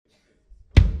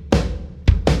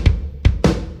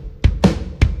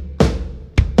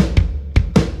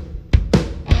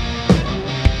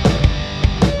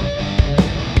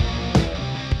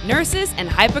Nurses and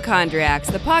Hypochondriacs,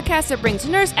 the podcast that brings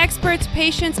nurse experts,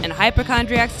 patients, and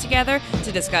hypochondriacs together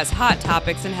to discuss hot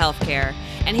topics in healthcare.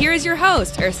 And here is your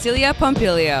host, Ercilia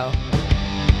Pompilio.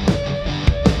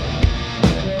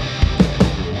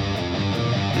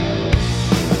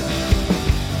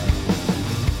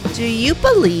 Do you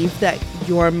believe that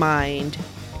your mind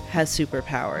has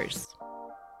superpowers?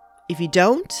 If you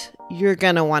don't, you're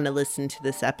going to want to listen to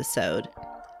this episode.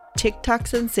 TikTok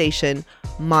sensation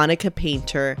Monica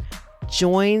Painter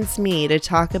joins me to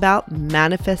talk about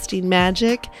manifesting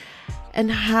magic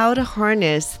and how to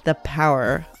harness the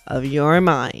power of your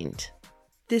mind.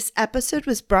 This episode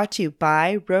was brought to you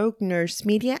by Rogue Nurse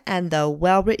Media and The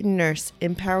Well-Written Nurse,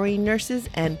 empowering nurses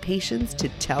and patients to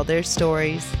tell their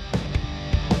stories.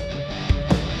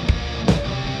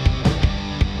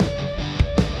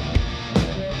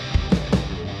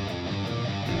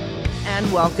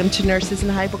 And welcome to Nurses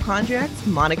and Hypochondriacs,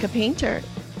 Monica Painter.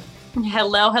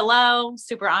 Hello.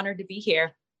 Super honored to be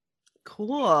here.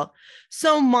 Cool.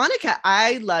 So Monica,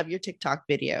 I love your TikTok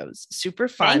videos. Super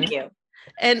fun. Thank you.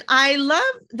 And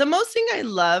the most thing I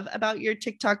love about your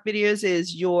TikTok videos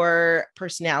is your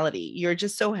personality. You're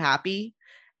just so happy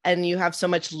and you have so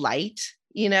much light,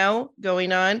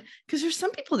 going on. Because there's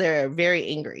some people that are very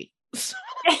angry. There's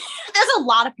a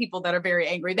lot of people that are very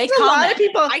angry. They comment. A lot of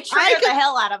people. I trigger the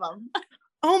hell out of them.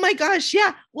 Oh my gosh.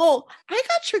 Yeah. Well, I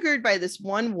got triggered by this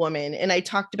one woman and I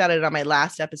talked about it on my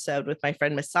last episode with my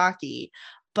friend Masaki,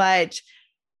 but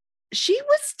she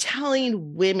was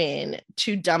telling women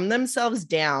to dumb themselves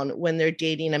down when they're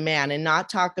dating a man and not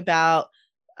talk about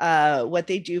what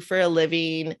they do for a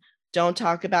living. Don't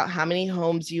talk about how many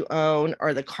homes you own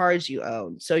or the cars you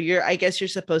own. So I guess you're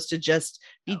supposed to just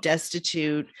be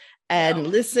destitute and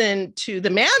listen to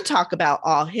the man talk about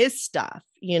all his stuff,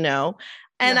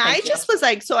 And I just was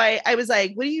like, so I was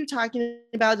like, what are you talking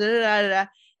about? Da, da, da, da.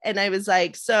 And I was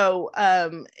like,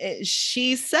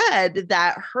 she said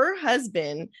that her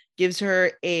husband gives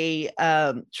her a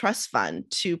trust fund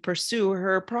to pursue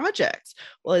her projects.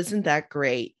 Well, isn't that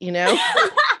great?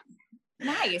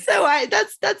 Nice. So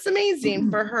that's amazing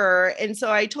for her. And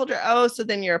so I told her, oh, so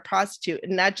then you're a prostitute.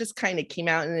 And that just kind of came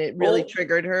out and it really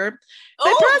triggered her.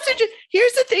 But prostitute,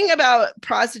 here's the thing about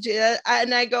prostitute.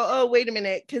 And I go, oh, wait a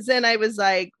minute. Cause then I was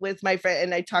like with my friend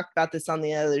and I talked about this on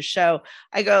the other show.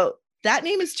 I go, that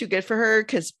name is too good for her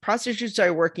because prostitutes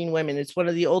are working women. It's one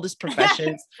of the oldest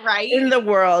professions in the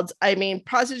world. I mean,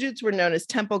 prostitutes were known as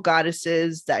temple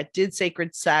goddesses that did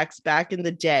sacred sex back in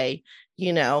the day.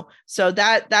 So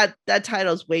that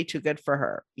title is way too good for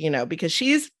her, because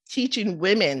she's teaching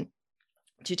women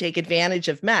to take advantage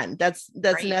of men. That's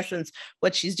in essence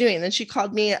what she's doing. And then she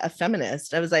called me a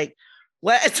feminist. I was like,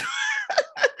 what?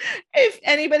 If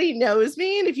anybody knows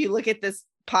me, and if you look at this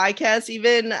podcast,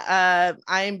 even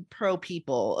I'm pro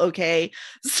people. Okay.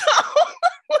 So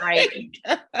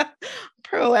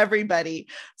pro everybody.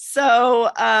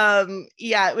 So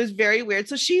it was very weird.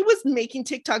 So she was making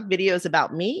TikTok videos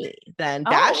about me, then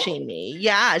bashing me.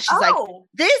 Yeah. She's like,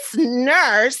 this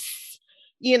nurse,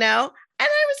 and I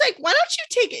was like, why don't you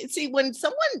take it? See, when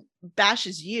someone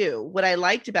bashes you, what I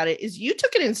liked about it is you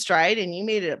took it in stride and you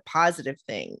made it a positive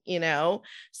thing,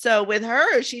 So with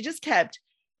her, she just kept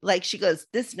she goes,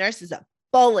 this nurse is a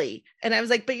bully. And I was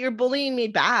like, but you're bullying me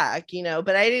back,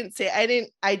 but I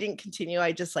didn't continue.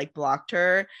 I just blocked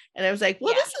her. And I was like,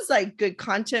 well, this is good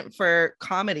content for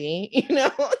comedy,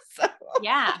 So,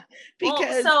 yeah.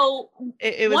 Because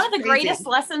it was one of the greatest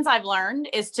lessons I've learned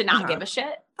is to not give a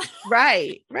shit.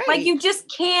 Right. You just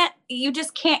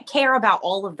can't care about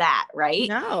all of that. Right.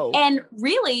 No. And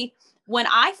really, when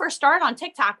I first started on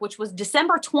TikTok, which was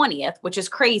December 20th, which is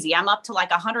crazy. I'm up to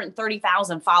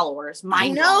 130,000 followers. I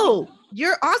know.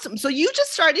 You're awesome. So you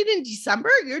just started in December.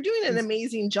 You're doing an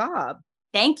amazing job.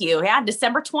 Thank you. Yeah.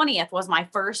 December 20th was my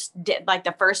first,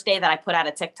 the first day that I put out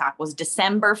a TikTok was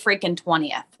December freaking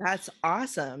 20th. That's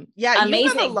awesome. Yeah.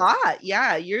 Amazing. You have a lot.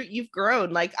 Yeah. You've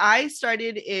grown. I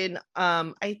started in,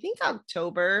 I think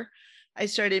October, I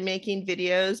started making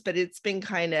videos, but it's been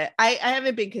I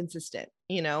haven't been consistent,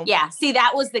 Yeah. See,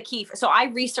 that was the key. So I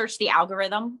researched the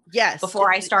algorithm. Yes.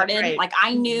 Before I started,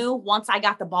 I knew once I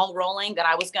got the ball rolling that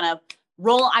I was going to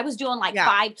roll. I was doing 5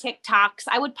 TikToks.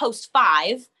 I would post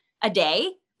 5 a day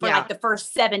for the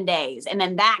first 7 days. And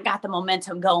then that got the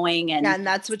momentum going. And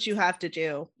that's what you have to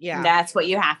do. Yeah. That's what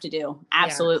you have to do.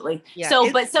 Absolutely. Yeah. So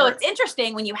it's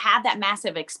interesting when you have that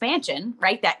massive expansion,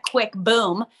 right? That quick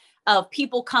boom of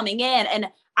people coming in. And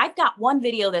I've got one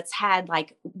video that's had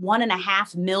like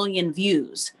 1.5 million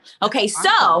views. Okay.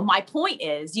 Awesome. So my point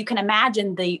is, you can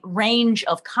imagine the range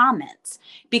of comments,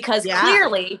 because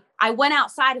clearly I went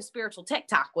outside of spiritual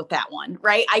TikTok with that one,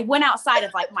 right? I went outside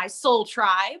of like my soul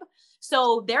tribe.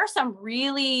 So there are some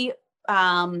really, there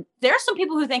are some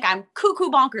people who think I'm cuckoo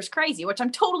bonkers crazy, which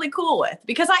I'm totally cool with,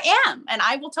 because I am, and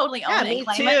I will totally own it and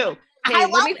claim it. Hey,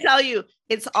 let me tell you,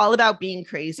 it's all about being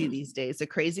crazy these days. The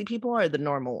crazy people are the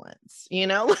normal ones, you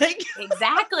know, like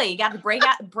exactly. You got to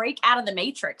break out of the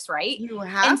matrix, right? You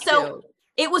have and so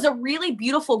it was a really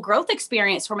beautiful growth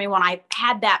experience for me when I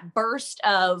had that burst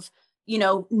of, you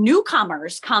know,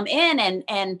 newcomers come in,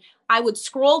 and I would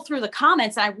scroll through the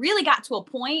comments, and I really got to a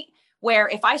point where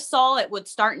if I saw it would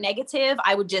start negative,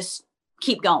 I would just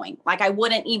keep going. Like I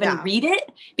wouldn't even read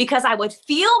it, because I would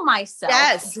feel myself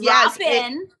drop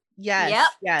in.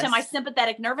 To my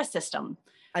sympathetic nervous system.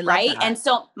 Right. That. And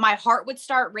so my heart would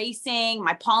start racing,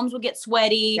 my palms would get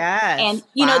sweaty. And,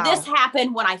 you know, this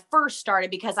happened when I first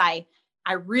started, because I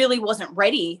really wasn't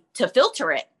ready to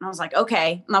filter it. And I was like,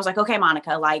 okay. And I was like, okay,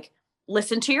 Monica, like,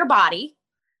 listen to your body.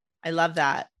 I love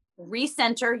that.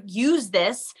 Recenter, use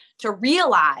this to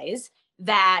realize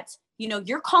that, you know,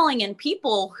 you're calling in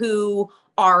people who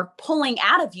are pulling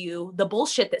out of you the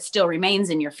bullshit that still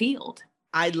remains in your field.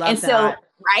 I love and that. So,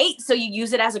 right. So you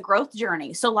use it as a growth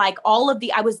journey. So like all of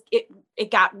the,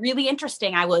 it got really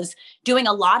interesting. I was doing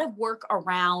a lot of work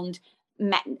around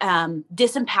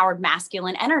disempowered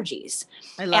masculine energies.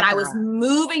 I was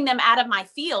moving them out of my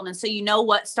field. And so, you know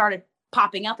what started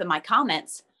popping up in my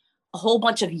comments? A whole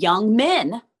bunch of young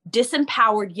men,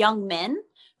 disempowered young men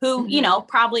who, you know,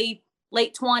 probably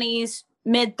late 20s,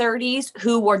 mid 30s,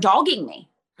 who were dogging me.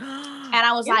 And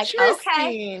I was like,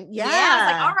 okay. Yeah. I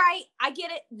was like, all right, I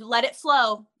get it. Let it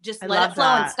flow. Just let it flow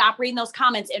and stop reading those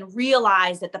comments and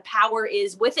realize that the power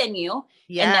is within you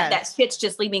and that shit's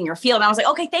just leaving your field. And I was like,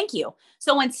 okay, thank you.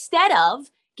 So instead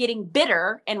of getting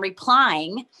bitter and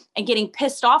replying and getting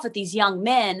pissed off at these young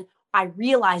men, I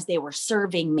realized they were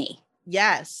serving me.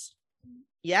 Yes.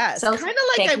 So kind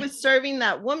of like I was serving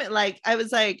that woman. Like I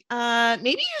was like,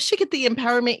 maybe you should get the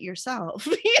empowerment yourself.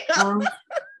 You know?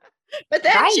 But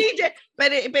then she did,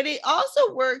 but it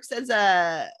also works as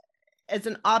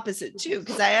an opposite too,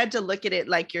 because I had to look at it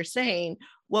like you're saying,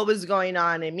 what was going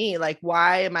on in me, like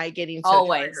why am I getting so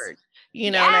triggered?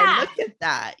 You know, and I look at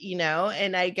that, you know,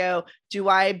 and I go, do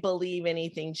I believe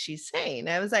anything she's saying?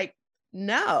 I was like,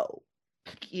 no,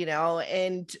 you know,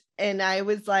 and I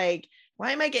was like,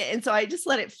 why am I getting? And so I just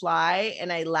let it fly,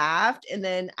 and I laughed, and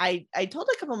then I told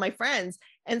a couple of my friends.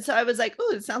 And so I was like,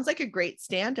 oh, it sounds like a great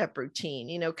stand-up routine,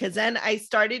 you know, because then I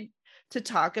started to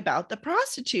talk about the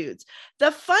prostitutes.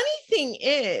 The funny thing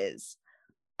is,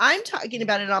 I'm talking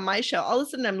about it on my show. All of a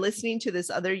sudden, I'm listening to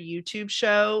this other YouTube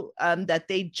show that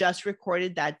they just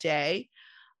recorded that day.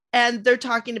 And they're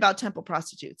talking about temple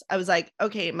prostitutes. I was like,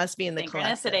 okay, it must be in the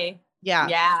collective.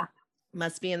 Yeah.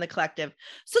 Must be in the collective.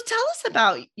 So tell us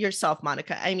about yourself,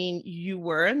 Monica. I mean, you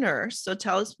were a nurse. So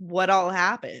tell us what all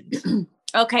happened.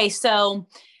 Okay. So,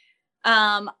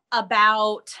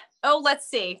 let's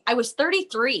see. I was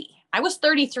 33. I was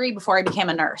 33 before I became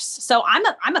a nurse. So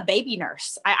I'm a baby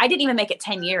nurse. I didn't even make it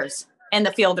 10 years in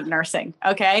the field of nursing.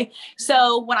 Okay.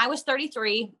 So when I was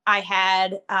 33, I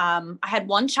had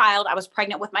one child. I was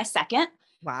pregnant with my second.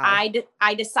 Wow.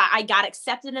 I got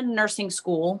accepted in nursing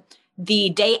school the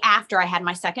day after I had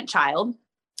my second child.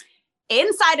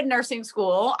 Inside of nursing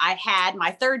school, I had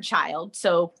my third child.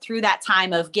 So through that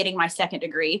time of getting my second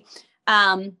degree,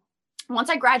 once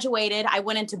I graduated, I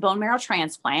went into bone marrow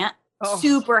transplant.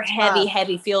 Super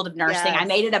heavy field of nursing. I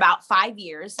made it about 5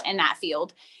 years in that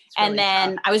field. And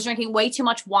then I was drinking way too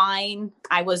much wine.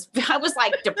 I was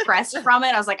like depressed from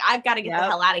it. I was like, I've got to get the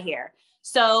hell out of here.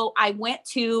 So I went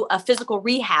to a physical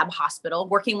rehab hospital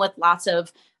working with lots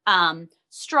of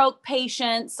stroke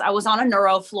patients. I was on a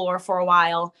neuro floor for a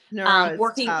while,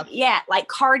 working, like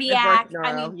cardiac,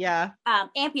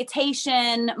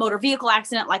 amputation, motor vehicle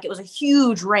accident. Like it was a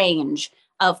huge range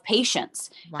of patients,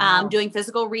 doing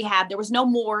physical rehab. There was no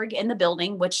morgue in the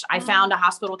building, which I found a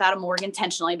hospital without a morgue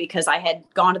intentionally because I had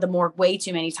gone to the morgue way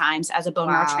too many times as a bone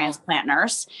marrow transplant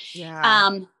nurse.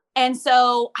 And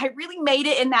so I really made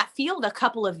it in that field a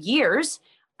couple of years.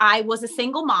 I was a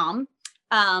single mom.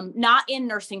 Not in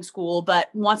nursing school, but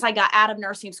once I got out of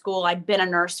nursing school, I'd been a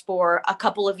nurse for a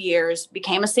couple of years,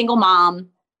 became a single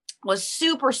mom, was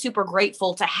super, super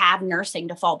grateful to have nursing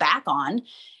to fall back on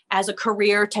as a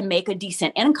career to make a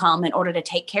decent income in order to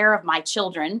take care of my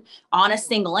children on a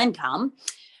single income.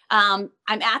 I'm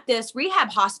at this rehab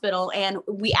hospital, and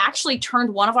we actually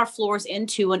turned one of our floors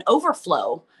into an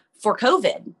overflow for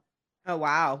COVID. Oh,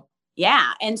 wow.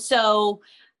 Yeah. And so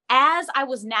as I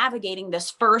was navigating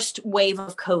this first wave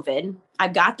of COVID,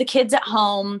 I've got the kids at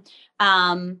home.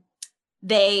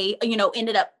 They,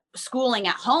 ended up schooling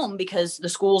at home because the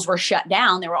schools were shut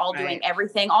down. They were all doing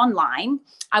everything online.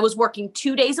 I was working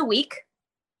 2 days a week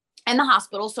in the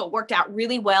hospital. So it worked out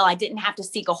really well. I didn't have to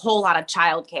seek a whole lot of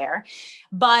childcare,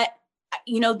 but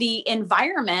the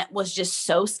environment was just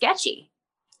so sketchy.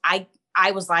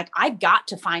 I was like, I got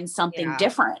to find something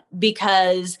different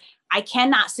because I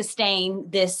cannot sustain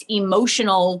this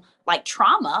emotional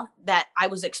trauma that I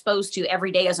was exposed to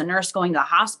every day as a nurse going to the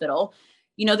hospital.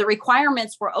 The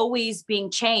requirements were always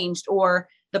being changed, or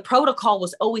the protocol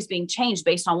was always being changed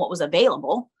based on what was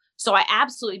available. So I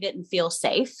absolutely didn't feel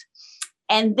safe.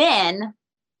 And then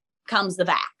comes the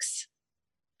vax.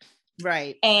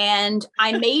 Right. And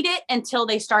I made it until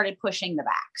they started pushing the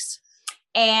vax.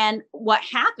 And what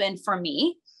happened for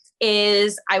me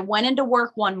is I went into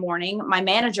work one morning. My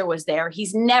manager was there.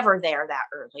 He's never there that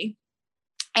early.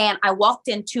 And I walked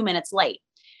in 2 minutes late.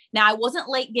 Now, I wasn't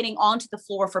late getting onto the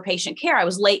floor for patient care. I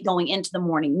was late going into the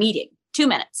morning meeting. 2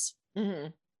 minutes. Mm-hmm.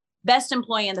 Best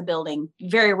employee in the building,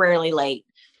 very rarely late,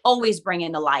 always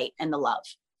bringing the light and the love.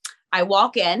 I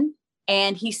walk in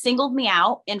and he singled me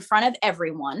out in front of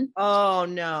everyone. Oh,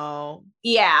 no.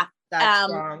 Yeah.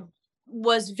 That's wrong.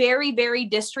 Was very, very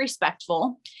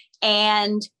disrespectful.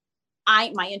 And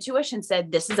my intuition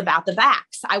said, this is about the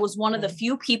vax. I was one of the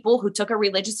few people who took a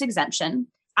religious exemption.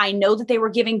 I know that they were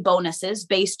giving bonuses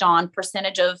based on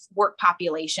percentage of work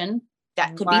population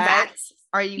that could be vax.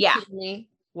 Are you kidding me?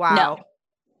 Wow. No.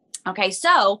 Okay.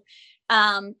 So,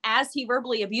 as he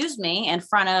verbally abused me in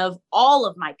front of all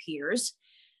of my peers,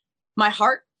 my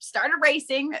heart started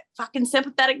racing. Fucking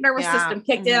sympathetic nervous system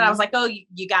kicked in. I was like, oh,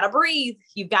 you got to breathe.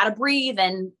 You've got to breathe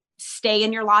and stay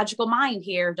in your logical mind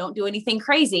here. Don't do anything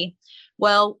crazy.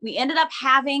 Well, we ended up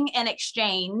having an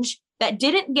exchange that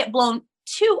didn't get blown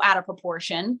too out of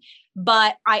proportion,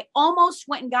 but I almost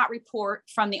went and got report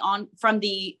from the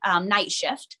night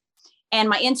shift. And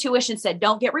my intuition said,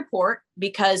 don't get report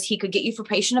because he could get you for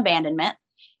patient abandonment.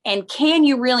 And can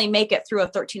you really make it through a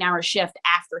 13-hour shift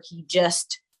after he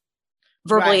just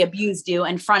verbally abused you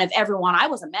in front of everyone? I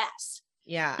was a mess.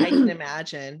 Yeah, I can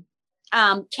imagine.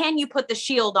 Can you put the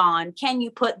shield on? Can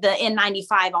you put the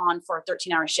N95 on for a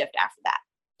 13-hour shift after that?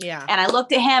 Yeah. And I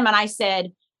looked at him and I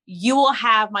said, you will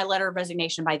have my letter of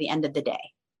resignation by the end of the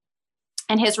day.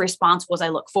 And his response was, I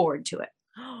look forward to it.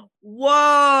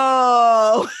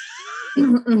 Whoa.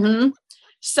 Mm-hmm.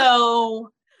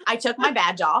 So I took my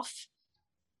badge off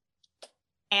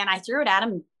and I threw it at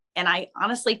him. And I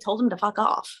honestly told him to fuck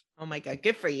off. Oh my God.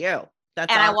 Good for you.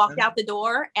 That's and awesome. I walked out the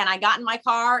door and I got in my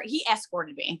car. He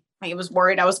escorted me. He was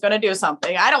worried I was going to do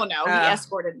something. I don't know. He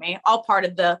escorted me, all part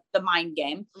of the mind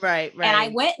game. Right. And I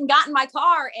went and got in my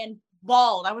car and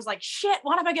bawled. I was like, shit,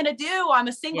 what am I going to do? I'm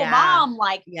a single mom.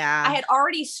 I had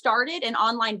already started an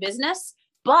online business,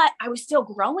 but I was still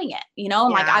growing it, and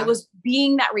I was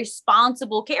being that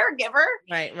responsible caregiver.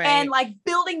 Right. And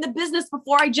building the business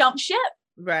before I jumped ship.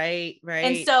 Right.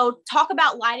 And so talk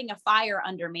about lighting a fire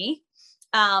under me.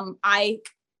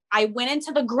 I went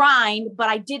into the grind, but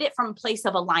I did it from a place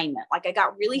of alignment. I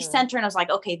got really centered and I was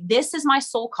like, okay, this is my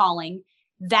soul calling.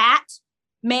 That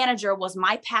manager was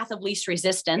my path of least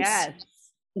resistance. Yes.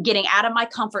 Getting out of my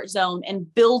comfort zone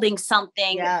and building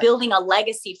something, building a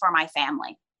legacy for my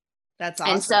family. That's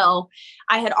awesome. And so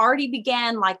I had already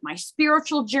began my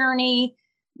spiritual journey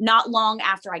not long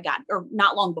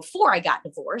before I got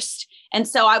divorced. And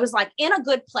so I was in a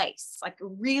good place, a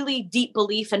really deep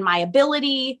belief in my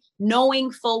ability,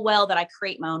 knowing full well that I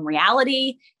create my own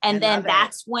reality. And then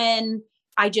that's when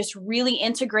I just really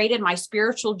integrated my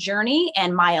spiritual journey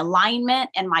and my alignment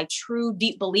and my true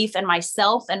deep belief in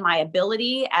myself and my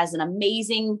ability as an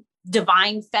amazing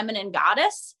divine feminine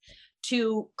goddess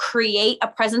to create a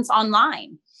presence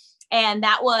online. And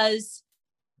that was,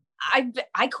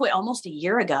 I quit almost a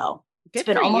year ago. It's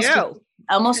been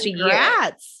almost a year.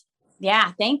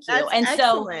 Yeah. Thank you. That's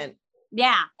excellent.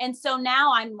 And so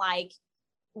now I'm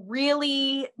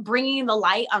really bringing the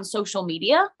light on social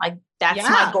media. That's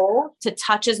my goal, to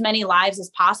touch as many lives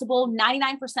as possible.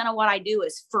 99% of what I do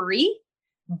is free,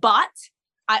 but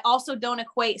I also don't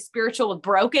equate spiritual with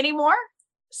broke anymore.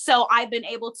 So I've been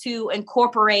able to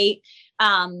incorporate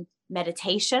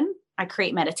meditation. I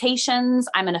create meditations.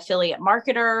 I'm an affiliate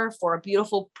marketer for a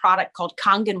beautiful product called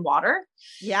Kangen water.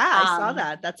 Yeah, I saw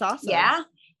that. That's awesome. Yeah.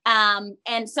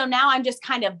 And so now I'm just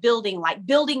kind of building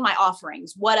my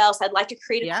offerings. What else? I'd like to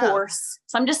create a course.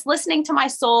 So I'm just listening to my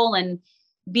soul and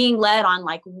being led on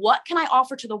what can I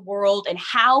offer to the world and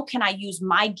how can I use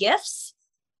my gifts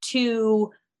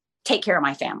to take care of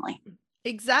my family?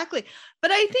 Exactly.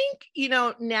 But I think,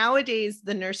 nowadays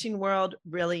the nursing world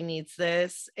really needs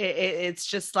this. It's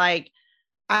just like,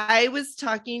 I was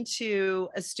talking to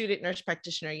a student nurse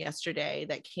practitioner yesterday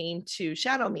that came to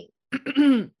shadow me.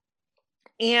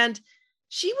 And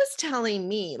she was telling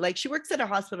me, like, she works at a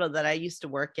hospital that I used to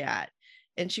work at,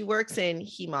 and she works in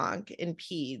HEMONC in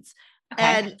peds. Okay.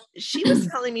 And she was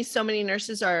telling me so many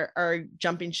nurses are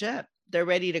jumping ship. They're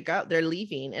ready to go. They're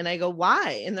leaving. And I go,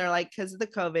 why? And they're like, because of the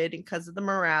COVID and because of the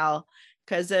morale,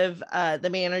 because of the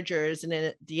managers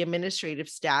and the administrative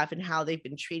staff and how they've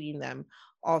been treating them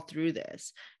all through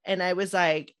this. And I was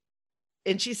like,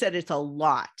 and she said, it's a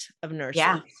lot of nurses.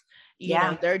 Yeah. You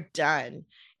know, they're done.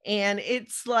 And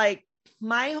it's like,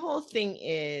 my whole thing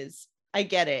is, I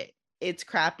get it. It's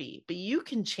crappy, but you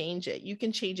can change it. You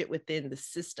can change it within the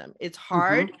system. It's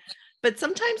hard, but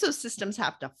sometimes those systems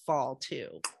have to fall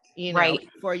too.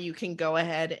 Before you can go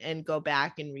ahead and go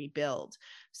back and rebuild.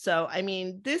 So, I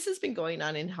mean, this has been going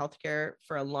on in healthcare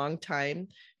for a long time.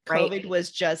 COVID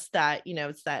was just that,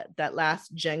 it's that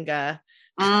last Jenga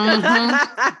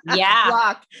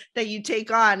block that you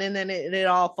take on, and then it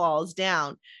all falls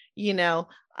down,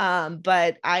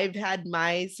 but I've had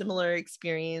my similar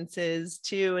experiences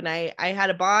too. And I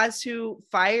had a boss who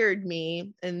fired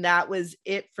me, and that was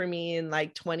it for me in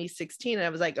like 2016. And I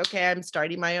was like, okay, I'm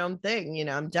starting my own thing,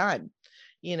 I'm done,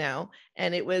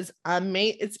 and it was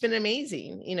it's been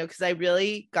amazing, because I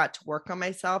really got to work on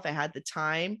myself. I had the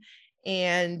time,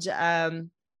 and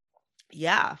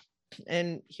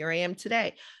and here I am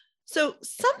today. So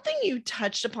something you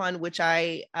touched upon, which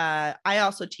I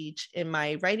also teach in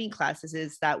my writing classes,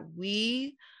 is that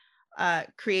we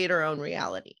create our own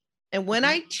reality. And when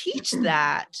I teach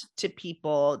that to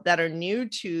people that are new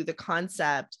to the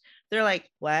concept, they're like,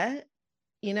 what?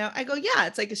 I go, yeah,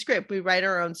 it's like a script. We write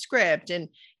our own script, and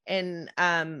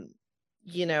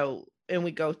and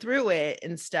we go through it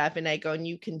and stuff. And I go, and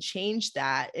you can change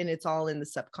that. And it's all in the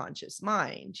subconscious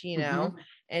mind,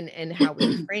 and how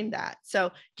we frame that.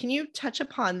 So can you touch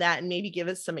upon that and maybe give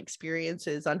us some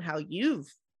experiences on how you've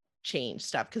changed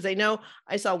stuff? Because I know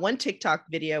I saw one TikTok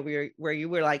video where you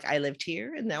were like, I lived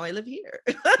here and now I live here.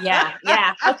 Yeah.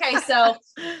 Okay. So,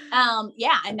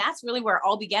 and that's really where it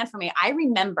all began for me. I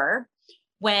remember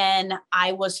when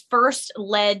I was first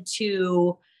led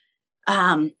to,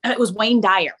 it was Wayne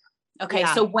Dyer. Okay.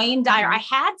 Yeah. So Wayne Dyer, I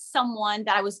had someone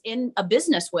that I was in a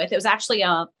business with. It was actually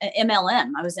an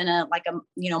MLM. I was in a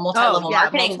multi-level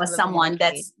marketing with someone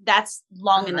that's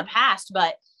long in the past,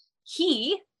 but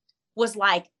he was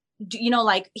like,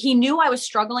 he knew I was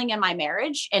struggling in my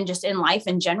marriage and just in life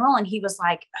in general. And he was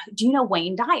like, do you know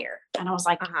Wayne Dyer? And I was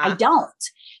like, I don't.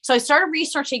 So I started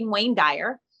researching Wayne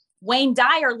Dyer. Wayne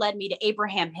Dyer led me to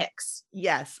Abraham Hicks.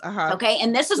 Yes. Okay.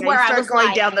 And this is where I was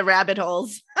going down the rabbit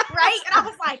holes. Right. And I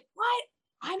was like, what?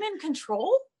 I'm in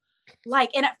control?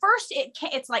 Like, and at first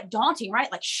it's like daunting,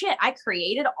 right? Like, shit, I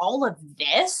created all of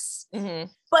this.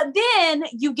 But then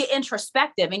you get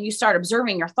introspective and you start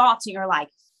observing your thoughts and you're like,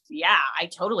 yeah, I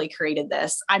totally created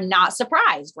this. I'm not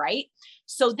surprised. Right.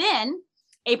 So then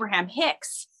Abraham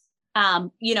Hicks,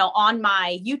 on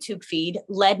my YouTube feed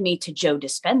led me to Joe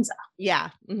Dispenza. Yeah.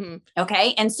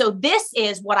 Okay. And so this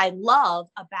is what I love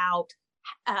about,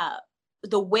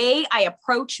 the way I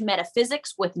approach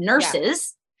metaphysics with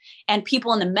nurses and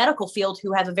people in the medical field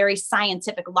who have a very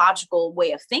scientific, logical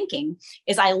way of thinking,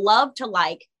 is I love to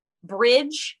like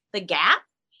bridge the gap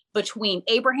between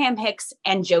Abraham Hicks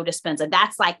and Joe Dispenza.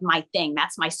 That's like my thing.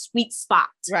 That's my sweet spot.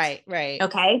 Right.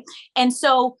 Okay. And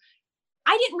so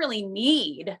I didn't really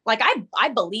need, like, I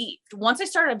believed once I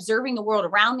started observing the world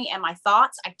around me and my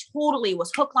thoughts, I totally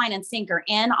was hook, line, and sinker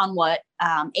in on what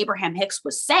Abraham Hicks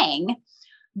was saying.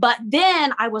 But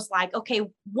then I was like, okay,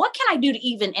 what can I do to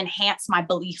even enhance my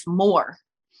belief more?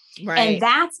 Right. And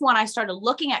that's when I started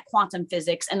looking at quantum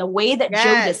physics and the way that Joe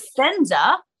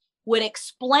Dispenza would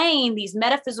explain these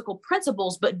metaphysical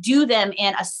principles, but do them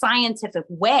in a scientific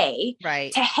way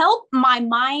to help my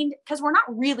mind, because we're not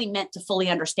really meant to fully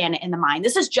understand it in the mind.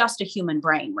 This is just a human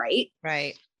brain, right?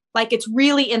 Right. Like, it's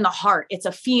really in the heart. It's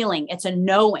a feeling. It's a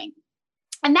knowing.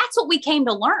 And that's what we came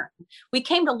to learn. We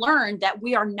came to learn that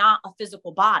we are not a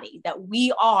physical body, that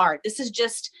this is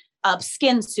just a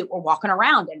skin suit we're walking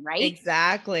around in, right?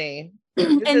 Exactly.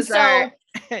 And so,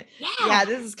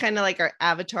 this is kind of like our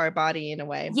avatar body in a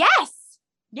way.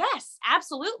 Yes,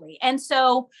 absolutely. And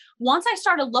so once I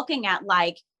started looking at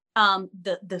like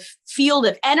the field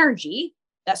of energy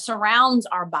that surrounds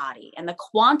our body and the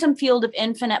quantum field of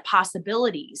infinite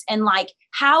possibilities, and like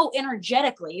how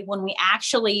energetically, when we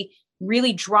actually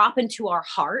really drop into our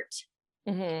heart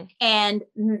and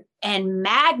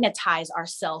magnetize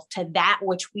ourselves to that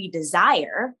which we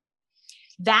desire,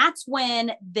 that's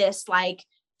when this like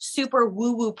super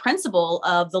woo-woo principle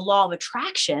of the law of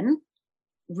attraction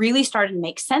really started to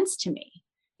make sense to me.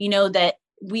 You know, that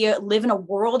we live in a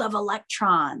world of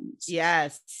electrons.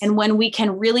 Yes. And when we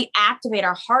can really activate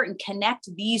our heart and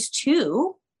connect these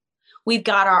two, we've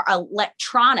got our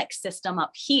electronic system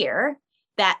up here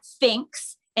that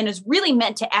thinks and is really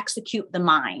meant to execute the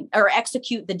mind or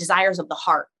execute the desires of the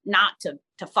heart, not to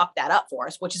fuck that up for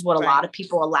us, which is what a lot of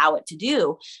people allow it to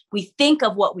do. We think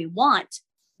of what we want,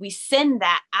 we send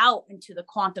that out into the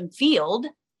quantum field,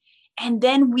 and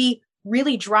then we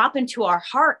really drop into our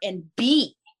heart and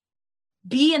be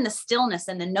in the stillness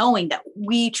and the knowing that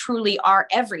we truly are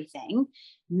everything,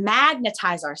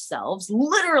 magnetize ourselves,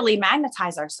 literally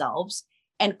magnetize ourselves,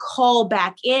 and call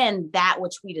back in that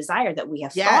which we desire that we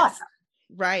have thought.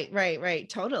 Right.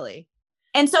 Totally.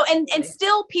 And so, and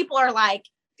still people are like,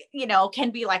 you know,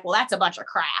 can be like, well, that's a bunch of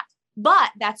crap,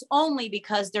 but that's only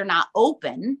because they're not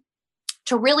open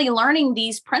to really learning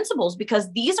these principles,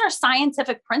 because these are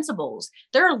scientific principles.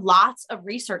 There are lots of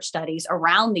research studies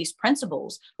around these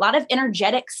principles, a lot of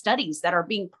energetic studies that are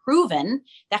being proven,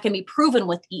 that can be proven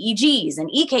with EEGs and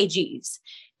EKGs.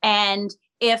 And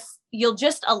if you'll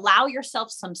just allow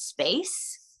yourself some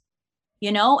space,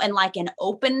 you know, and like an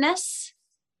openness,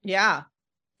 to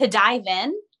dive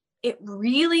in, it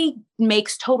really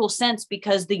makes total sense,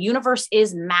 because the universe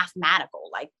is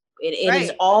mathematical. Like it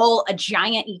is all a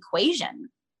giant equation.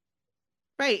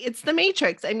 Right. It's the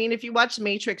Matrix. I mean, if you watch the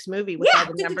Matrix movie with all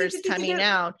the numbers coming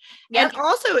out. And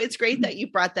also it's great that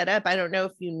you brought that up. I don't know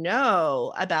if you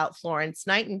know about Florence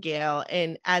Nightingale,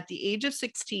 and at the age of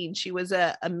 16, she was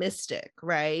a mystic,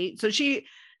 right? So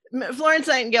Florence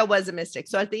Nightingale was a mystic.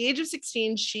 So at the age of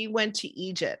 16, she went to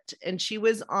Egypt, and she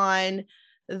was on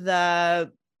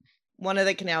one of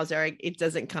the canals there. It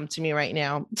doesn't come to me right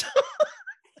now.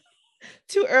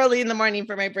 Too early in the morning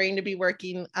for my brain to be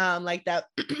working like that.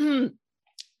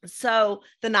 So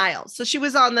the Nile. So she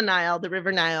was on the Nile, the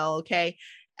River Nile. Okay.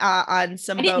 On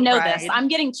some I didn't know this. I'm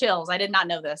getting chills. I did not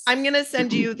know this. I'm going to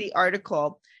send you the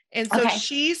article. And so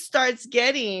she starts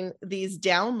getting these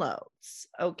downloads.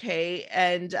 Okay.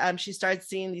 And she starts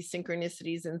seeing these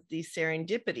synchronicities and these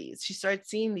serendipities. She starts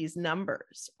seeing these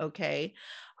numbers. Okay.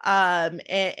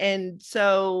 And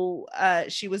so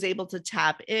she was able to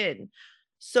tap in.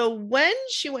 So when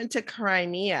she went to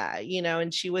Crimea, you know,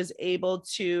 and she was able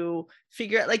to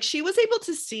figure out, like, she was able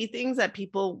to see things that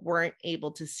people weren't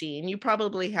able to see. And you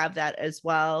probably have that as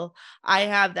well. I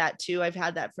have that too. I've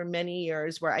had that for many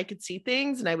years, where I could see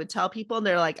things and I would tell people and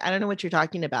they're like, I don't know what you're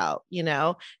talking about, you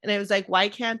know? And I was like, why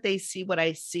can't they see what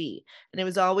I see? And it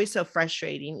was always so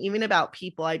frustrating. Even about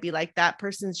people, I'd be like, that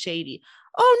person's shady.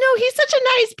 Oh no, he's such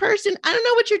a nice person. I don't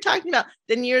know what you're talking about.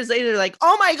 Then years later, like,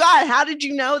 oh my God, how did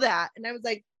you know that? And I was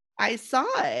like, I saw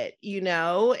it, you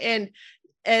know? And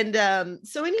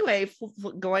so anyway,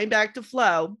 going back to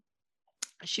Flo,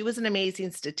 she was an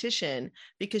amazing statistician,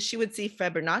 because she would see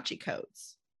Fibonacci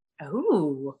codes.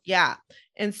 Oh, yeah.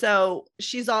 And so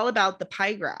she's all about the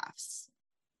pie graphs,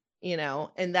 you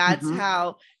know, and that's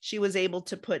how she was able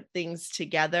to put things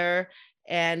together.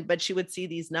 But she would see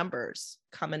these numbers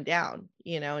coming down,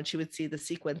 you know, and she would see the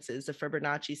sequences, the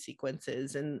Fibonacci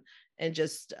sequences, and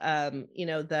just, you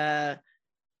know, the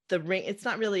ring, it's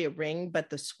not really a ring, but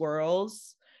the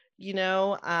swirls, you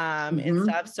know, and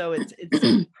stuff. So it's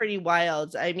pretty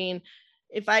wild. I mean,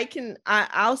 if I can,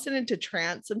 I'll sit into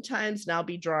trance sometimes and I'll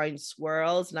be drawing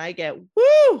swirls and I get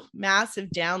massive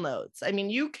downloads. I mean,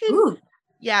 you can,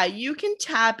 you can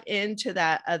tap into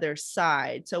that other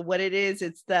side. So what it is,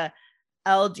 it's the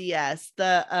LDS,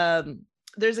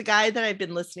 there's a guy that I've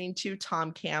been listening to,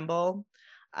 Tom Campbell.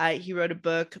 He wrote a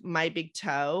book, My Big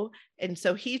Toe. And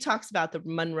so he talks about the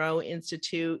Monroe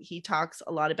Institute. He talks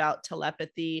a lot about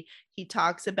telepathy. He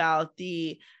talks about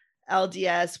the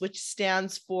LDS, which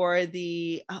stands for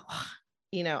the,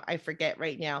 you know, I forget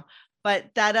right now, but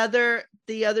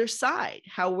the other side,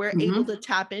 how we're able to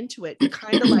tap into it,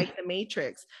 kind of like the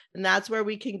Matrix. And that's where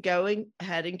we can go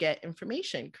ahead and get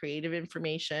information, creative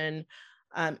information,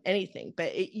 anything.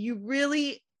 But you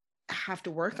really have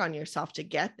to work on yourself to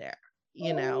get there,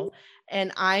 you know,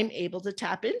 and I'm able to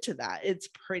tap into that. It's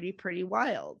pretty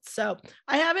wild. So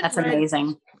that's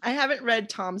amazing. I haven't read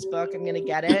Tom's book. I'm going to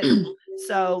get it.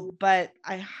 So, but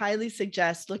I highly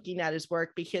suggest looking at his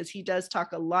work, because he does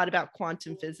talk a lot about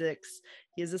quantum physics.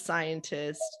 He's a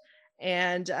scientist,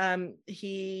 and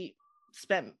he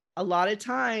spent a lot of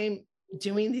time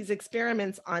doing these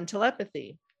experiments on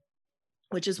telepathy,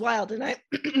 which is wild. And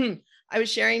I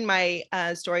was sharing my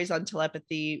stories on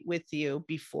telepathy with you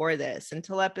before this, and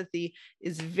telepathy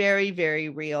is very, very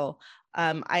real.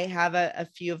 I have a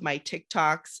few of my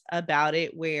TikToks about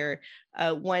it where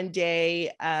one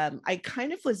day I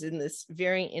kind of was in this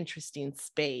very interesting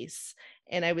space,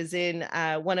 and I was in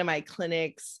one of my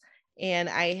clinics, and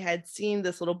I had seen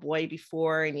this little boy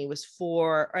before, and he was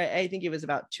 4, or I think he was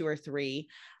about 2 or 3.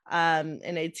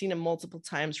 And I'd seen him multiple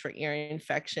times for ear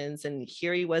infections. And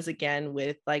here he was again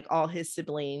with like all his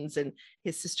siblings, and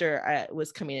his sister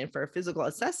was coming in for a physical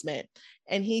assessment.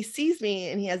 And he sees me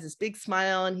and he has this big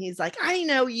smile and he's like, I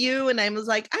know you. And I was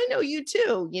like, I know you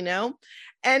too, you know?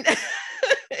 And,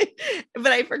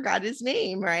 but I forgot his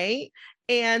name. Right.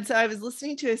 And so I was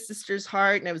listening to his sister's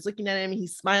heart, and I was looking at him,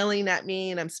 he's smiling at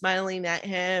me and I'm smiling at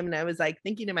him. And I was like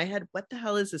thinking in my head, what the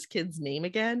hell is this kid's name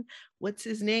again? What's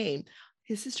his name?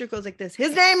 His sister goes like this,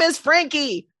 his name is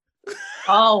Frankie.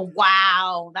 Oh,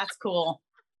 wow. That's cool.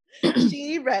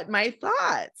 She read my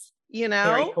thoughts, you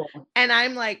know? Very cool. And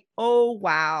I'm like, oh,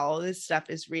 wow, this stuff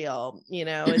is real. You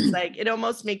know, it's like, it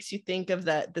almost makes you think of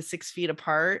the 6 feet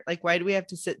apart. Like, why do we have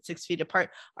to sit 6 feet apart?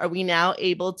 Are we now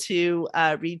able to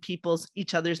read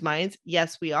each other's minds?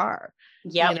 Yes, we are.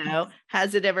 Yeah. You know,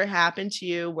 has it ever happened to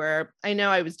you where I know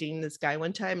I was dating this guy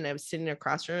one time and I was sitting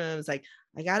across from him and I was like,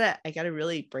 I gotta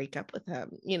really break up with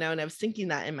him, you know, and I was thinking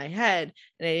that in my head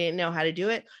and I didn't know how to do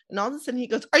it. And all of a sudden he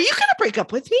goes, are you gonna break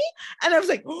up with me? And I was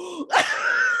like, oh.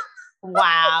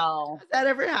 Wow. Has that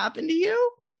ever happened to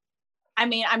you? I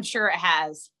mean, I'm sure it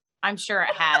has.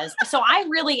 So I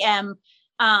really am,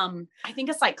 I think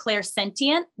it's like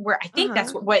clairsentient, where I think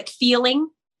that's what feeling.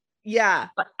 Yeah.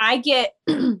 But I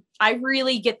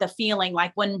really get the feeling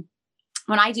like when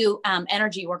I do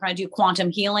energy work, I do quantum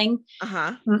healing.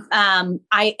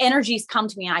 Energies come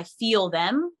to me and I feel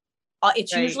them.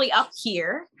 It's usually up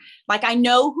here. Like I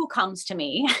know who comes to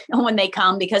me when they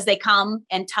come, because they come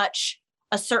and touch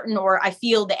a certain, or I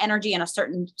feel the energy in a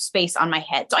certain space on my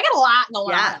head. So I got a lot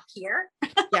going on up here.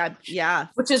 Yeah.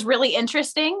 Which is really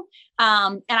interesting.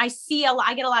 And I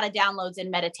get a lot of downloads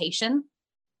in meditation.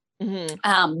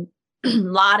 A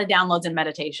lot of downloads in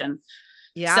meditation.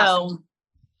 Yeah.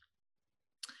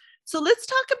 So let's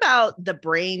talk about the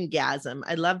braingasm.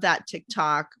 I love that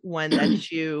TikTok one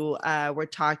that you were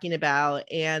talking about,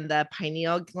 and the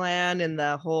pineal gland and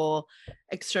the whole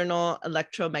external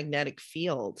electromagnetic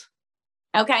field.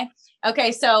 Okay.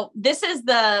 So this is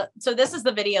the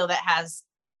video that has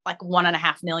like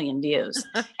 1.5 million views,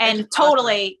 and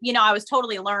totally, you know, I was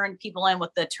totally luring people in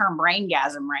with the term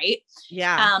braingasm, right?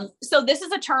 Yeah. So this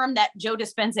is a term that Joe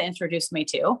Dispenza introduced me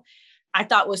to. I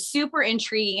thought was super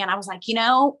intriguing. And I was like, you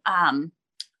know,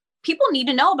 people need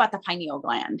to know about the pineal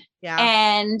gland. Yeah.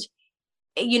 And,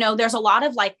 you know, there's a lot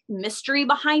of like mystery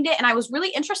behind it. And I was really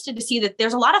interested to see that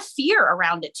there's a lot of fear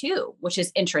around it too, which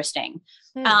is interesting.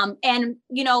 And,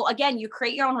 you know, again, you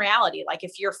create your own reality. Like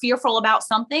if you're fearful about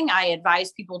something, I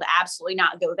advise people to absolutely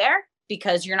not go there,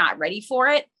 because you're not ready for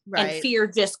it. Right. And fear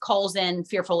just calls in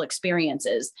fearful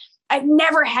experiences. I've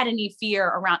never had any fear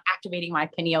around activating my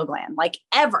pineal gland, like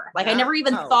ever. Like I never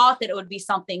even thought that it would be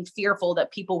something fearful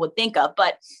that people would think of.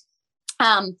 But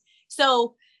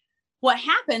so what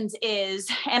happens is,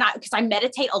 because I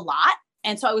meditate a lot.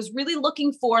 And so I was really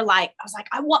looking for I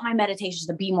want my meditations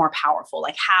to be more powerful.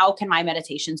 Like, how can my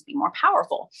meditations be more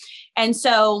powerful? And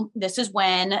so this is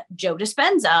when Joe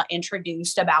Dispenza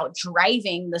introduced about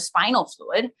driving the spinal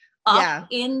fluid up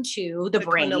into the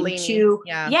brain, Kundalini.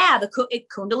 The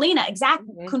Kundalini,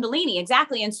 exactly. Kundalini,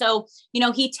 exactly. And so, you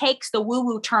know, he takes the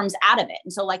woo-woo terms out of it.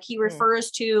 And so like he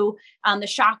refers to the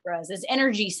chakras as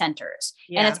energy centers,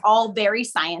 and it's all very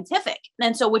scientific.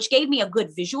 And so, which gave me a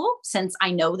good visual, since I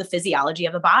know the physiology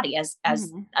of the body as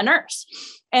a nurse.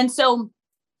 And so,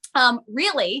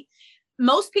 really,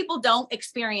 most people don't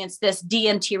experience this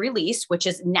DMT release, which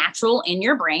is natural in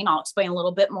your brain. I'll explain a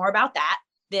little bit more about that.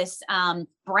 This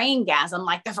braingasm,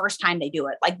 like the first time they do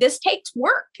it. Like this takes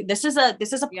work. This is a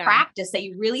practice that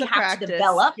you really have to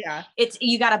develop. Yeah.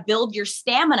 You got to build your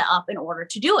stamina up in order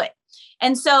to do it.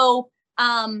 And so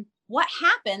what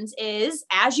happens is,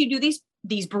 as you do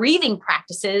these breathing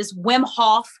practices, Wim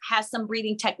Hof has some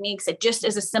breathing techniques. It just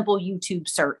is a simple YouTube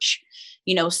search,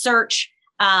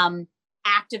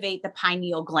 activate the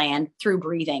pineal gland through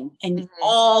breathing, and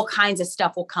all kinds of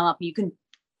stuff will come up. You can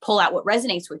pull out what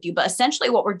resonates with you. But essentially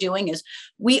what we're doing is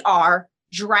we are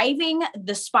driving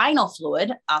the spinal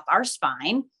fluid up our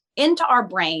spine into our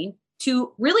brain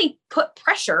to really put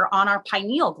pressure on our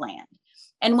pineal gland.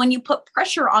 And when you put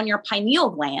pressure on your pineal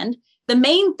gland, the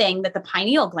main thing that the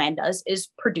pineal gland does is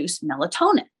produce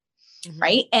melatonin,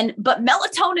 right? But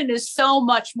melatonin is so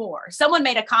much more. Someone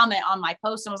made a comment on my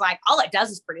post and was like, all it does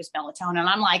is produce melatonin. And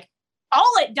I'm like,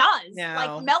 all it does, like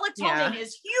melatonin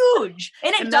is huge,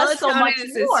 and it does so much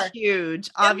more. Is huge.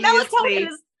 Obviously, melatonin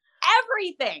is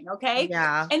everything. Okay.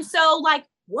 Yeah. And so like,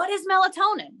 what is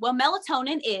melatonin? Well,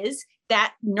 melatonin is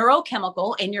that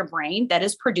neurochemical in your brain that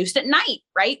is produced at night,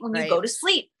 right? When you go to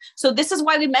sleep. So this is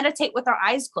why we meditate with our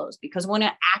eyes closed, because we want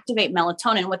to activate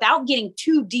melatonin without getting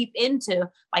too deep into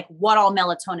like what all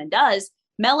melatonin does.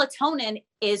 Melatonin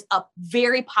is a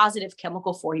very positive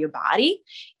chemical for your body.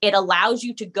 It allows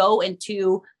you to go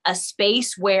into a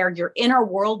space where your inner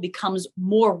world becomes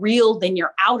more real than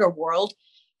your outer world,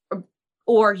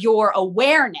 or your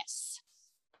awareness.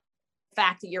 The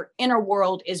fact that your inner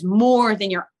world is more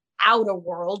than your outer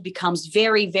world becomes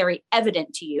very, very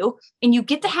evident to you. And you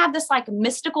get to have this like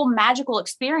mystical, magical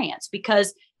experience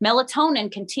because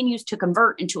melatonin continues to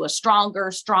convert into a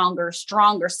stronger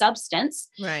substance,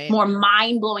 more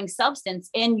mind-blowing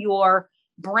substance in your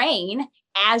brain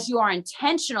as you are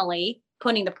intentionally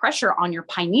putting the pressure on your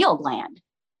pineal gland.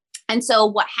 And so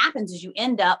what happens is you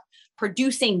end up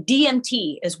producing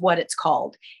DMT is what it's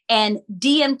called. And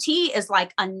DMT is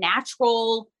like a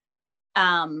natural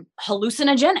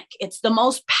hallucinogenic. It's the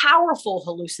most powerful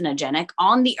hallucinogenic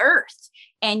on the earth.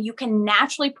 And you can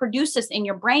naturally produce this in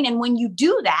your brain. And when you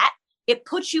do that, it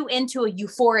puts you into a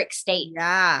euphoric state.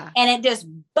 Yeah. And it just,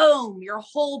 boom, your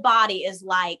whole body is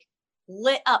like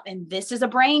lit up. And this is a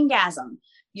braingasm.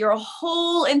 Your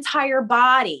whole entire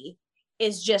body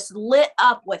is just lit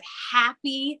up with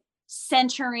happy,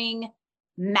 centering,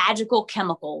 magical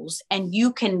chemicals. And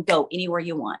you can go anywhere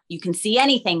you want. You can see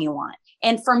anything you want.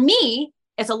 And for me,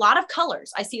 it's a lot of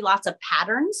colors. I see lots of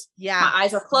patterns. Yeah. My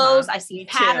eyes are closed. I see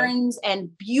patterns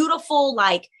and beautiful,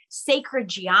 like sacred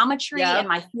geometry in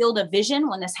my field of vision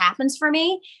when this happens for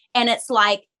me. And it's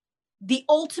like the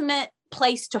ultimate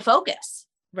place to focus.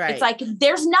 Right. It's like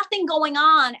there's nothing going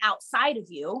on outside of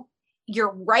you.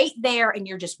 You're right there and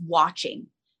you're just watching.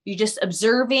 You're just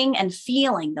observing and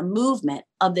feeling the movement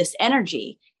of this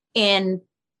energy. And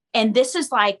this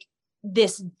is like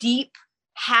this deep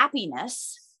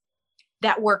happiness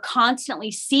that we're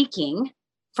constantly seeking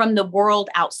from the world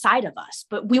outside of us,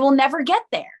 but we will never get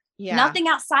there. Yeah. Nothing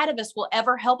outside of us will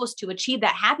ever help us to achieve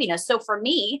that happiness. So for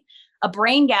me, a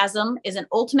braingasm is an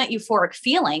ultimate euphoric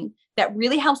feeling that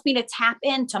really helps me to tap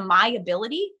into my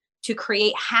ability to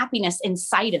create happiness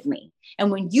inside of me.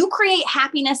 And when you create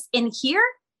happiness in here,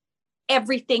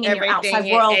 everything in your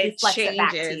outside world reflects it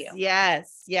back to you.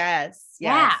 Yes.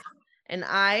 Yeah. And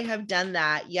I have done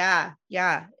that. Yeah.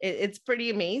 It's pretty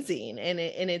amazing. And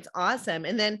it's awesome.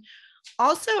 And then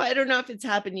also, I don't know if it's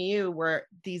happened to you where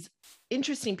these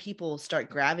interesting people start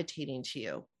gravitating to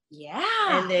you. Yeah.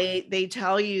 And they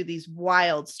tell you these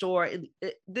wild stories.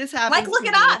 This happens. Like, look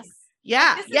at us.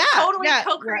 Yeah. This is totally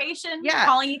co-creation. Yeah.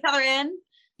 Calling each other in.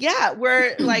 Yeah,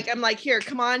 we're like, I'm like, here,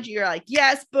 come on. You're like,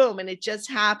 yes, boom. And it just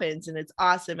happens. And it's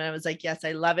awesome. And I was like, yes,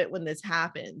 I love it when this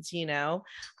happens, you know?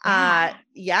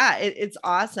 It's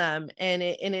awesome. And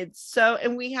it's so,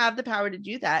 and we have the power to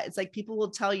do that. It's like, people will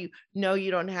tell you, no,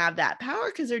 you don't have that power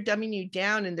because they're dumbing you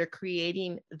down and they're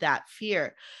creating that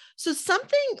fear. So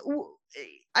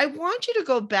I want you to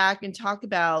go back and talk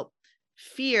about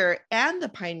fear and the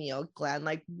pineal gland.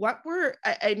 Like what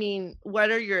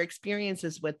are your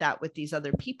experiences with that, with these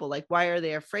other people? Like, why are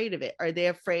they afraid of it? Are they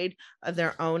afraid of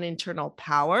their own internal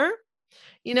power?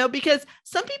 You know, because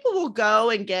some people will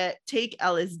go and take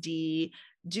LSD,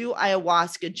 do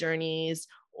ayahuasca journeys,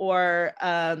 or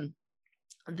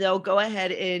they'll go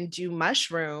ahead and do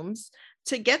mushrooms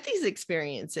to get these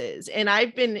experiences. And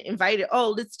I've been invited,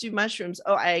 let's do mushrooms.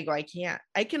 I can't,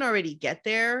 I can already get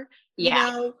there, you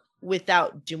know,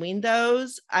 without doing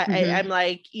those. I'm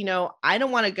like, you know, I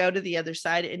don't want to go to the other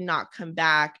side and not come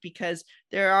back, because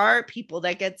there are people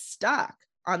that get stuck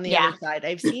on the other side.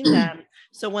 I've seen them.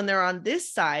 So when they're on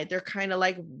this side, they're kind of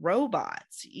like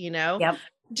robots, you know? Yep.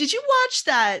 Did you watch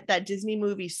that Disney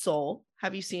movie Soul?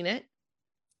 Have you seen it?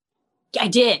 I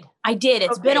did.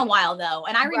 It's been a while though.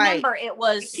 And I remember it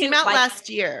came out last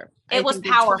year. It was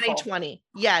powerful. 2020.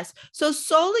 Yes. So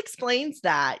Soul explains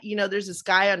that, you know, there's this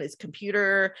guy on his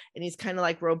computer and he's kind of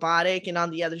like robotic. And on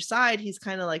the other side, he's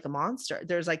kind of like a monster.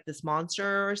 There's like this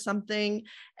monster or something.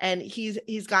 And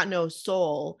he's got no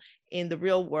soul in the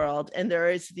real world. And there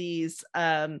is the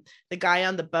guy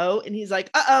on the boat and he's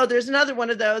like, there's another one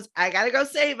of those. I got to go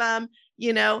save him.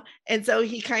 You know, and so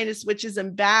he kind of switches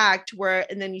him back to where,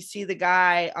 and then you see the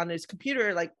guy on his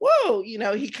computer, like, whoa, you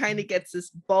know, he kind of gets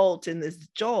this bolt and this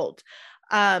jolt.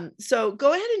 So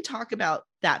go ahead and talk about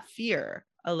that fear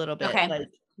a little bit. Okay.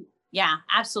 Yeah,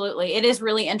 absolutely. It is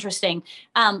really interesting.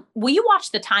 Will you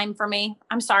watch the time for me?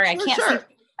 I'm sorry. I can't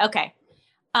see. Okay.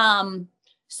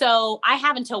 So I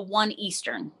have until 1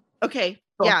 Eastern. Okay.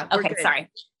 Cool. Yeah. Okay.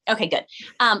 Sorry. Okay, good.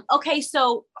 Okay.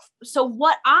 So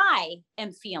what I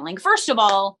am feeling, first of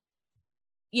all,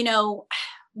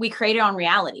 we create it on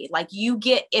reality. Like you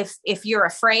get, if you're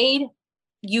afraid,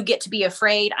 you get to be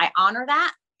afraid. I honor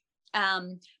that.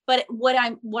 But what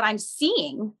I'm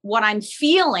seeing, what I'm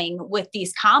feeling with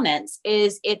these comments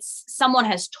is it's someone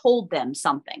has told them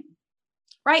something,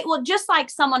 right? Well, just like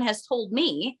someone has told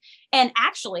me, and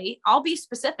actually I'll be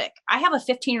specific. I have a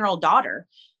 15-year-old daughter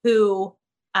who,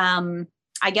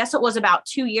 I guess it was about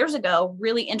 2 years ago,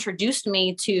 really introduced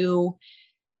me to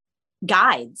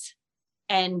guides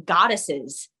and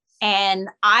goddesses. And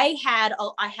I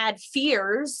had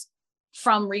fears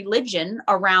from religion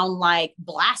around like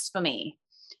blasphemy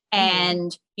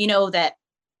and, that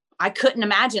I couldn't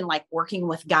imagine like working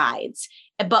with guides.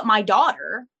 But my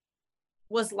daughter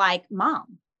was like,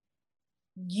 Mom,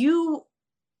 you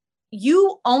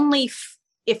only,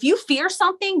 if you fear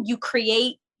something, you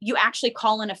actually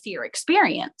call in a fear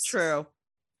experience. True.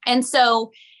 And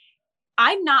so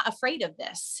I'm not afraid of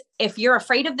this. If you're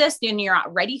afraid of this, then you're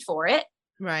not ready for it.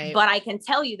 Right. But I can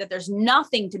tell you that there's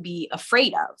nothing to be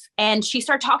afraid of. And she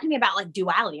started talking to me about like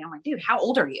duality. I'm like, dude, how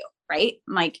old are you? Right.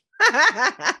 I'm like,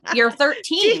 you're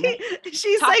 13.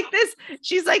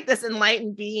 She's like this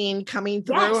enlightened being coming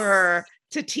through her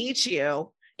to teach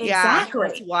you. Exactly.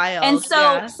 Yeah, it's wild.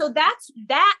 And so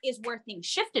that is where things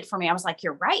shifted for me. I was like,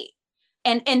 you're right.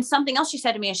 And something else she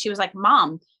said to me, and she was like,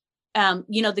 Mom,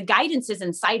 the guidance is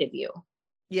inside of you.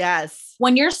 Yes.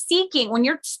 When you're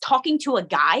talking to a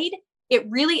guide, it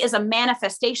really is a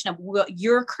manifestation of what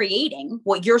you're creating,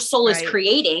 what your soul is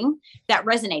creating that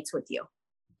resonates with you.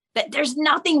 That there's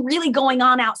nothing really going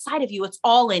on outside of you. It's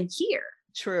all in here.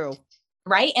 True.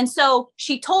 Right. And so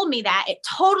she told me that it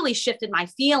totally shifted my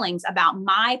feelings about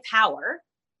my power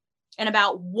and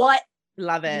about what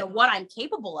I'm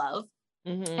capable of.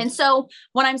 Mm-hmm. And so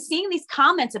when I'm seeing these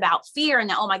comments about fear and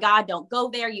that, oh my God, don't go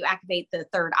there, you activate the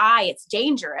third eye, it's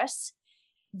dangerous.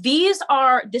 This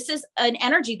is an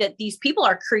energy that these people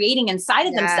are creating inside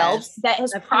of themselves that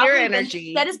has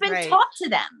been taught to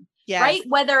them, right?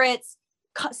 Whether it's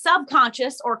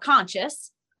subconscious or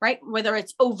conscious, right? Whether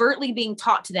it's overtly being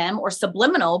taught to them or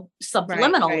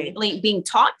subliminally being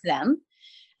taught to them.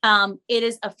 It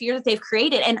is a fear that they've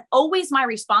created. And always my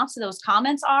response to those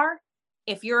comments are,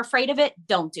 if you're afraid of it,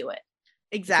 don't do it.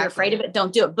 Exactly. If you're afraid of it,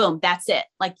 don't do it. Boom. That's it.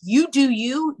 Like you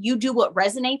do what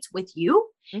resonates with you.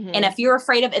 Mm-hmm. And if you're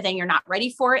afraid of it, then you're not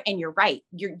ready for it. And you're right.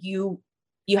 You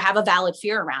have a valid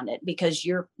fear around it because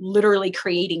you're literally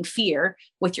creating fear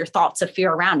with your thoughts of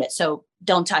fear around it. So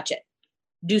don't touch it.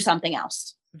 Do something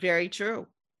else. Very true.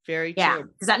 Very true.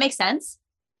 Does that make sense?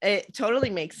 It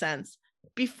totally makes sense.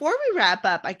 Before we wrap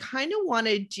up, I kind of want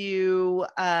to do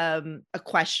a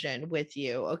question with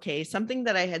you. Okay. Something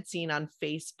that I had seen on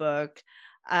Facebook.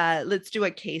 Let's do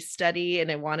a case study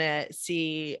and I want to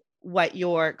see what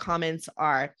your comments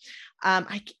are.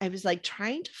 I was like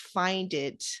trying to find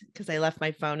it because I left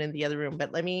my phone in the other room,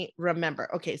 but let me remember.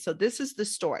 Okay. So this is the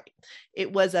story.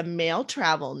 It was a male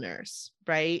travel nurse,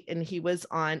 right? And he was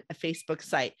on a Facebook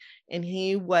site and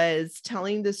he was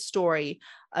telling the story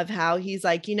of how he's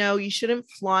like, you shouldn't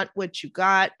flaunt what you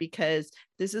got because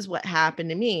this is what happened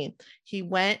to me. He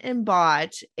went and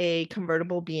bought a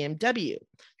convertible BMW.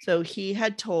 So he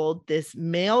had told this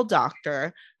male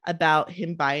doctor about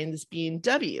him buying this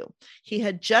BMW. He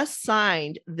had just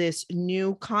signed this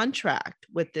new contract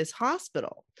with this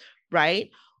hospital,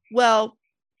 right? Well,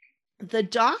 the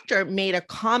doctor made a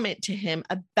comment to him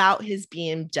about his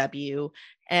BMW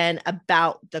and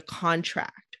about the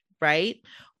contract, right?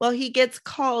 Well, he gets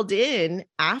called in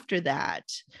after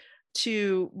that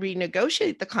to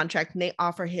renegotiate the contract and they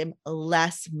offer him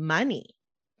less money,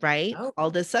 right? Oh. All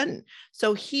of a sudden.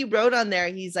 So he wrote on there,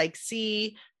 he's like,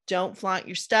 see, don't flaunt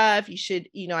your stuff. You should,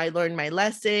 I learned my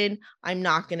lesson. I'm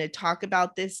not going to talk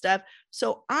about this stuff.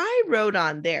 So I wrote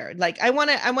on there, like, I want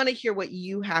to hear what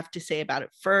you have to say about it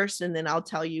first, and then I'll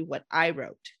tell you what I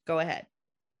wrote. Go ahead.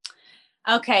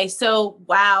 Okay. So,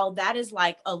 wow, that is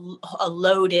like a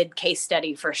loaded case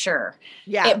study for sure.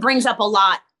 Yeah. It brings up a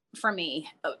lot for me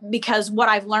because what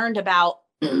I've learned about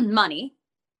money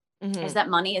is that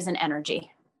money is an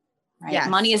energy. Right. Yes.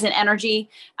 Money is an energy.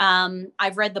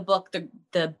 I've read the book,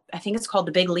 I think it's called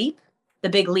The Big Leap. The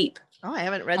Big Leap. Oh, I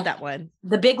haven't read that one.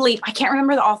 The Big Leap. I can't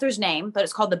remember the author's name, but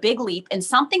it's called The Big Leap. And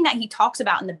something that he talks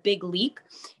about in The Big Leap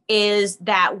is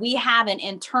that we have an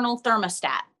internal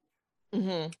thermostat.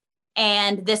 Mm-hmm.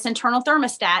 And this internal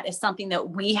thermostat is something that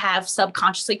we have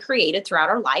subconsciously created throughout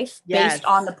our life based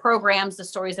on the programs, the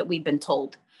stories that we've been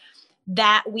told.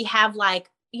 That we have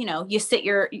like, you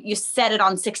set it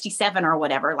on 67 or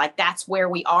whatever, like that's where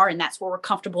we are and that's where we're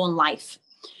comfortable in life.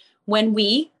 When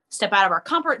we step out of our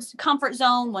comfort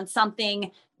zone, when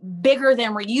something bigger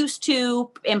than we're used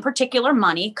to, in particular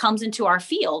money, comes into our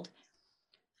field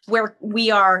where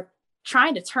we are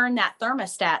trying to turn that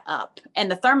thermostat up,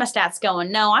 and the thermostat's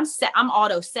going, no, I'm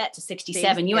auto set to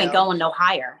 67. You ain't going no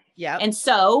higher. Yeah. And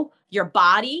so your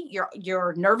body,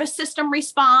 your nervous system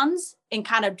responds and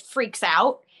kind of freaks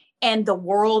out, and the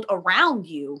world around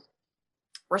you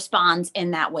responds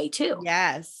in that way too.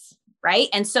 Yes. Right.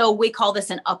 And so we call this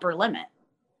an upper limit.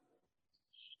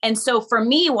 And so for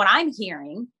me, what I'm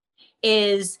hearing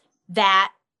is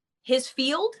that his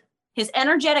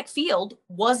energetic field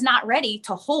was not ready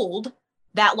to hold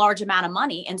that large amount of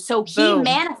money. And so he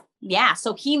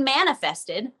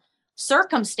manifested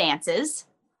circumstances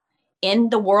in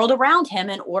the world around him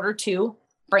in order to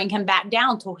bring him back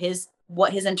down to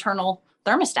what his internal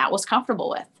thermostat was comfortable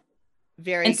with.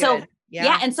 Very good. So,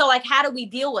 yeah. And so like, how do we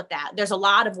deal with that? There's a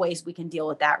lot of ways we can deal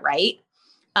with that, right?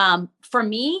 For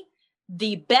me,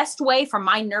 the best way for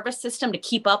my nervous system to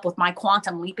keep up with my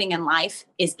quantum leaping in life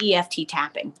is EFT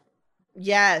tapping.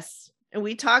 Yes. And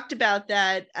we talked about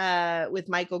that with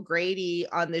Michael Grady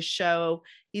on this show.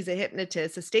 He's a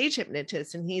hypnotist, a stage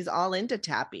hypnotist, and he's all into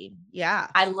tapping. Yeah.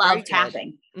 I love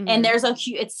tapping. Mm-hmm. And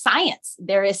it's science.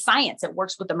 There is science. It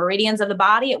works with the meridians of the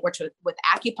body. It works with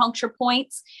acupuncture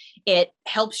points. It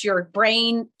helps your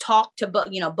brain talk to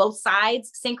both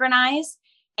sides, synchronize.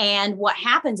 And what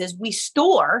happens is we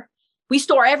store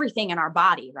everything in our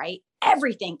body, right?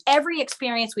 Everything, every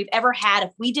experience we've ever had,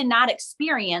 if we did not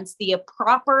experience the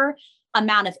proper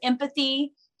amount of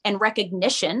empathy and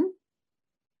recognition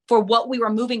for what we were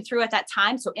moving through at that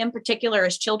time. So in particular,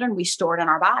 as children, we store it in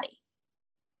our body.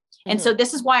 And so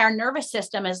this is why our nervous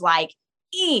system is like,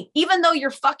 even though you're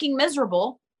fucking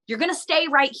miserable, you're going to stay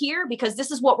right here because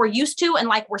this is what we're used to. And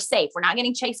like, we're safe. We're not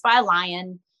getting chased by a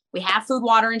lion. We have food,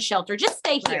 water, and shelter. Just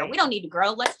stay here. Right. We don't need to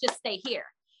grow. Let's just stay here.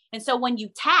 And so when you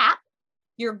tap,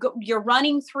 you're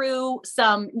running through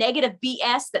some negative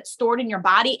BS that's stored in your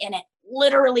body, and it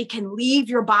literally can leave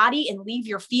your body and leave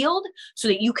your field so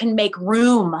that you can make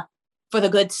room for the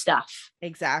good stuff.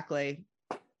 Exactly.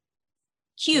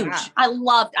 Huge.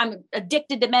 Yeah. I'm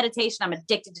addicted to meditation. I'm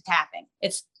addicted to tapping.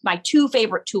 It's my 2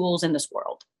 favorite tools in this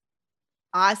world.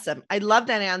 Awesome. I love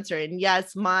that answer. And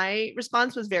yes, my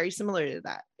response was very similar to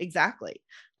that. Exactly.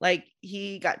 Like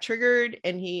he got triggered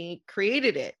and he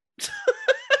created it.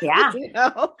 Yeah.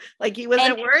 Like he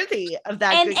wasn't worthy of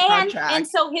that good contract. And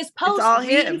so his post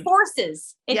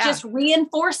reinforces. It just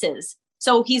reinforces.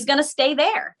 So he's going to stay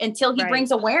there until he brings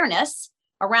awareness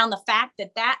around the fact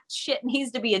that shit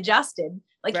needs to be adjusted.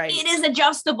 Like it is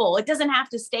adjustable. It doesn't have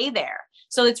to stay there.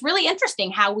 So it's really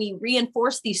interesting how we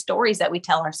reinforce these stories that we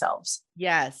tell ourselves.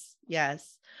 Yes.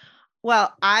 Yes.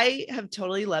 Well, I have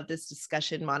totally loved this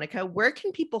discussion, Monica. Where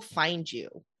can people find you?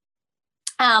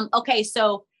 Okay.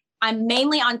 So I'm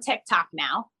mainly on TikTok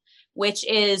now, which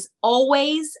is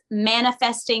Always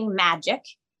Manifesting Magic.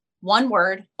 One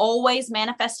word, Always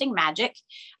Manifesting Magic.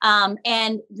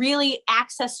 And really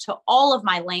access to all of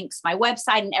my links, my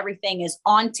website and everything is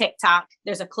on TikTok.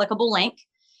 There's a clickable link.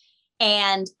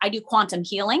 And I do quantum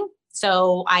healing.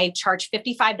 So I charge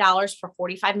 $55 for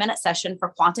 45-minute session for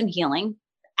quantum healing.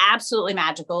 Absolutely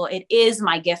magical. It is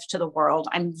my gift to the world.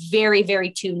 I'm very, very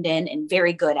tuned in and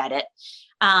very good at it.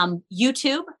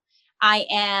 YouTube. I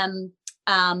am,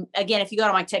 again, if you go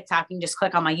to my TikTok, you can just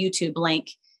click on my YouTube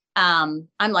link. I'm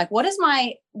like, what is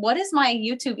my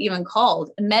YouTube even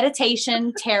called?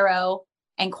 Meditation, Tarot,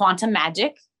 and Quantum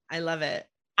Magic. I love it.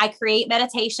 I create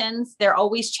meditations. They're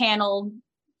always channeled.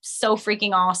 So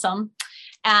freaking awesome.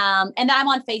 And then I'm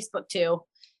on Facebook too,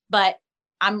 but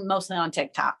I'm mostly on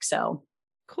TikTok. So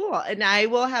cool. And I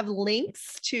will have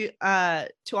links to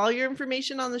all your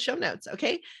information on the show notes.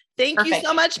 Okay. Thank you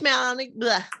so much,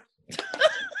 Monica.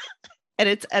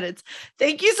 Edits.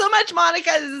 Thank you so much, Monica.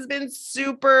 This has been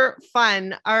super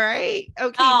fun. All right.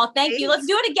 Okay. Oh, thank you. Let's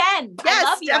do it again. Yes, I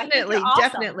love you. Definitely. Awesome.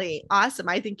 Definitely. Awesome.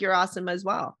 I think you're awesome as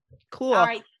well. Cool. All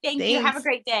right. Thanks. You. Have a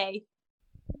great day.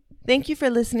 Thank you for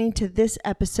listening to this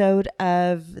episode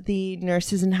of the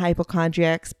Nurses and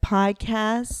Hypochondriacs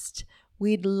podcast.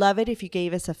 We'd love it if you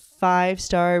gave us a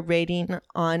 5-star rating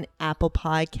on Apple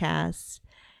Podcasts.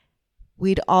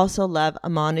 We'd also love a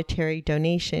monetary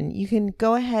donation. You can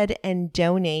go ahead and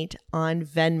donate on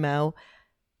Venmo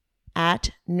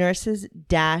at nurses-hypo.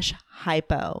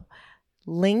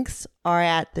 Links are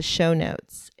at the show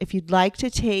notes. If you'd like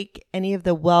to take any of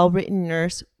the well-written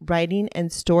nurse writing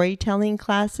and storytelling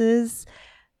classes,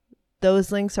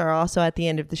 those links are also at the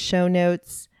end of the show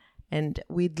notes. And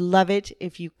we'd love it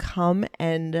if you come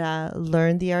and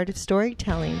learn the art of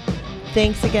storytelling.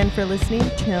 Thanks again for listening.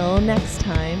 Till next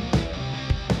time.